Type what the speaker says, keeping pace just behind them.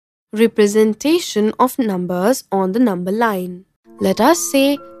representation of numbers on the number line. Let us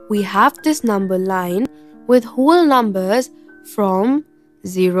say we have this number line with whole numbers from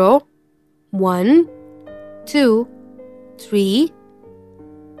 0, 1, 2, 3,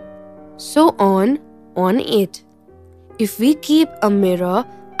 so on it. If we keep a mirror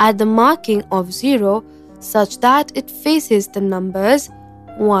at the marking of 0 such that it faces the numbers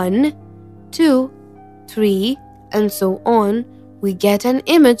 1, 2, 3, and so on, we get an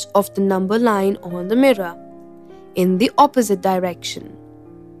image of the number line on the mirror in the opposite direction.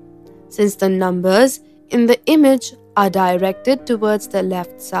 Since the numbers in the image are directed towards the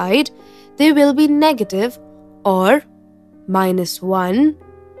left side, they will be negative or -1,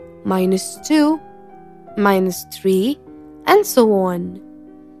 -2, -3, and so on.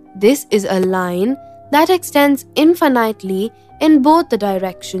 This is a line that extends infinitely in both the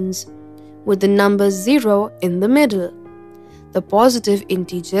directions, with the number 0 in the middle. The positive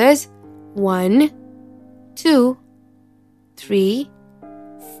integers 1, 2, 3,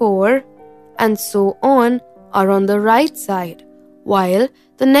 4, and so on are on the right side, while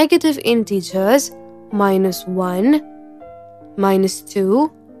the negative integers -1,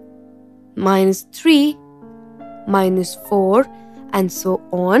 -2, -3, -4, and so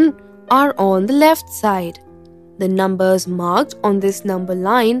on are on the left side. The numbers marked on this number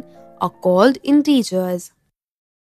line are called integers.